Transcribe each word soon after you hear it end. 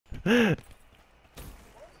You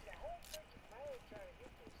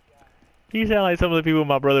sound like some of the people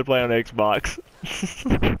my brother play on Xbox.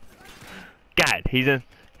 God, he's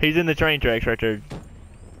in the train tracks right there.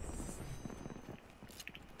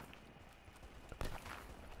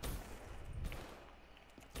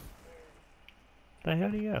 The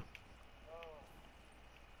hell do you go?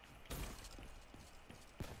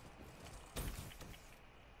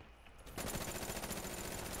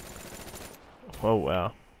 Oh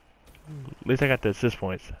wow. At least I got the assist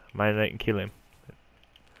points. Might not can kill him.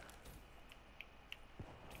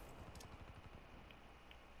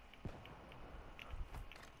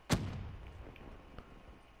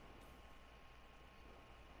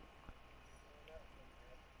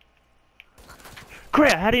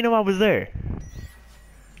 Crap, how do you know I was there?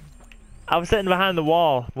 I was sitting behind the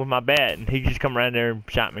wall with my bat and he just come around there and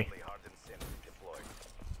shot me.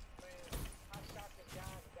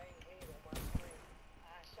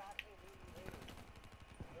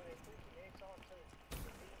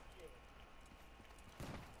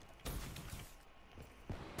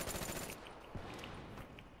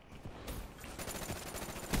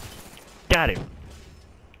 Got him.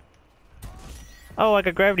 Oh, I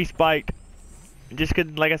got gravity spiked. Just 'cause,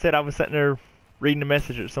 like I said, I was sitting there reading a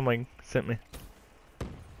message that someone sent me.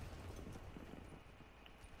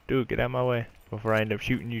 Dude, get out of my way before I end up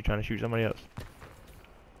shooting you trying to shoot somebody else.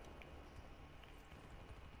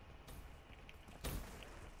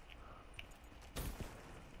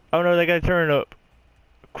 Oh no, they got to turn up.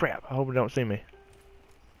 Crap, I hope they don't see me.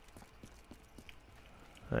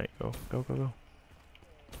 Alright, go, go, go, go.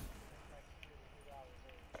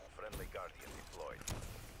 Friendly Guardian deployed.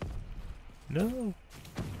 No.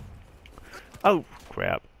 Oh,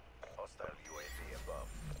 crap. Hostile UAV above.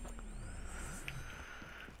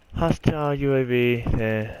 Hostile UAV.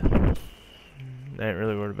 I ain't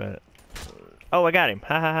really worried about it. Oh, I got him.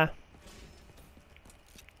 Ha ha ha.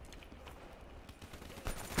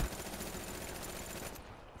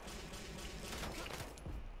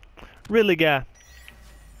 Really, guy?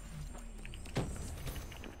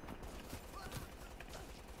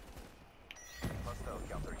 Hostile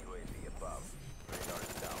counter UAV above. Radar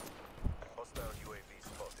is down. Hostile UAV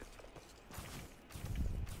spotted.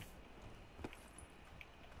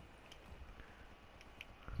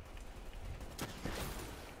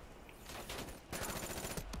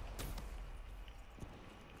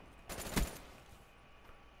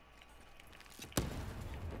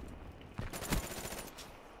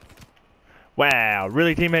 Wow,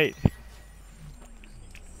 really, teammate?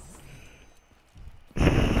 No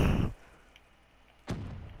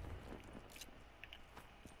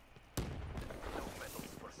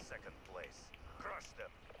medals for second place. Crush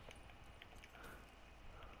them.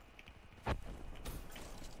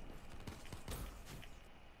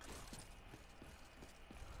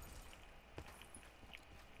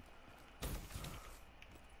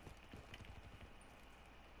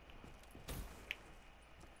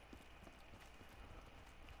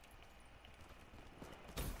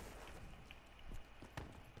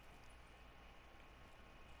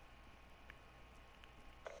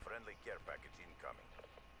 Friendly care package incoming.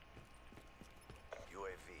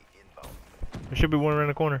 UAV inbound. There should be one around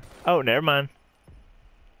the corner. Oh, never mind.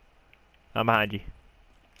 I'm behind you.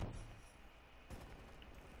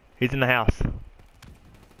 He's in the house.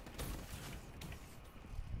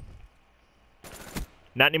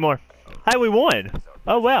 Not anymore. Hey, we won!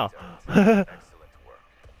 Oh, wow. Excellent work.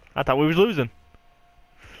 I thought we was losing.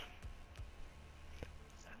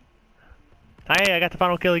 Hey, I got the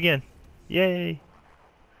final kill again. Yay!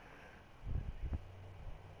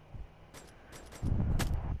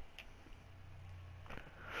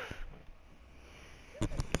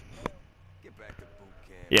 Get back to boot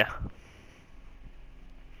camp. Yeah.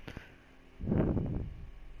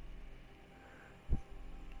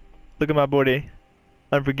 Look at my boy,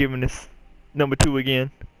 Unforgiveness. #2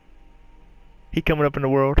 again. He coming up in the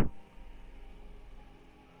world.